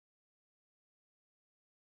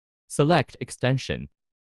Select Extension.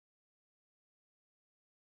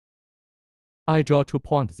 iDraw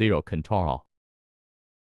 2.0 Control.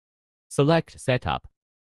 Select Setup.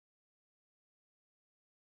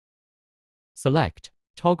 Select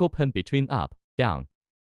Toggle pen between up, down.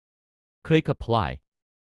 Click Apply.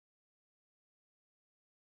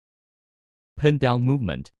 Pen down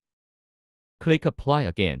movement. Click Apply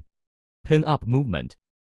again. Pen up movement.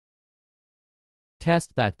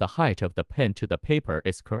 Test that the height of the pen to the paper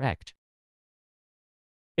is correct.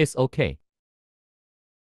 It's OK.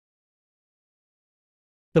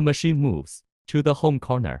 The machine moves to the home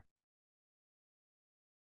corner.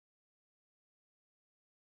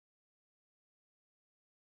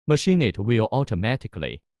 Machine it will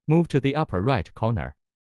automatically move to the upper right corner.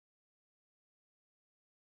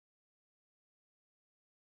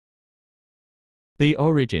 The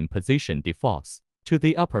origin position defaults to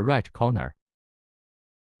the upper right corner.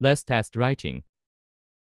 Let's test writing.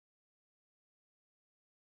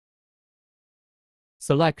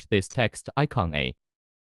 Select this text icon A.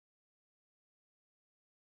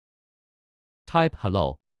 Type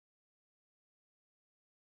hello.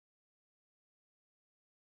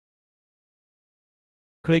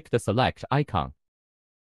 Click the select icon.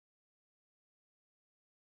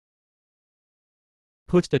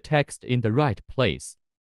 Put the text in the right place.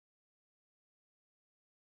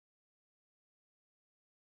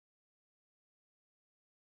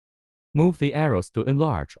 Move the arrows to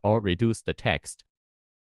enlarge or reduce the text.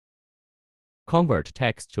 Convert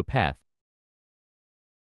text to path.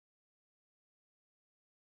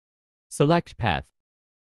 Select path.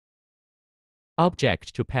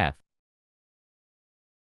 Object to path.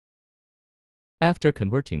 After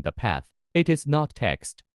converting the path, it is not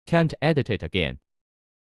text. Can't edit it again.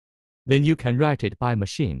 Then you can write it by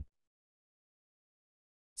machine.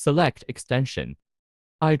 Select Extension.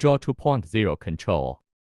 iDraw 2.0 Control.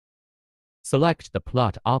 Select the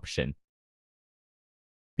plot option.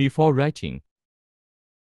 Before writing,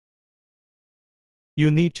 you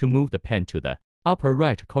need to move the pen to the upper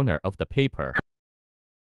right corner of the paper.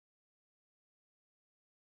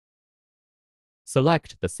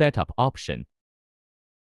 Select the Setup option.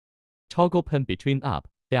 Toggle pen between up,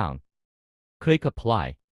 down. Click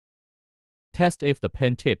Apply. Test if the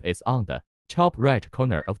pen tip is on the top right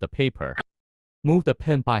corner of the paper. Move the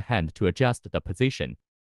pen by hand to adjust the position.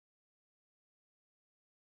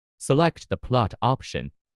 Select the plot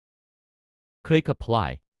option. Click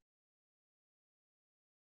Apply.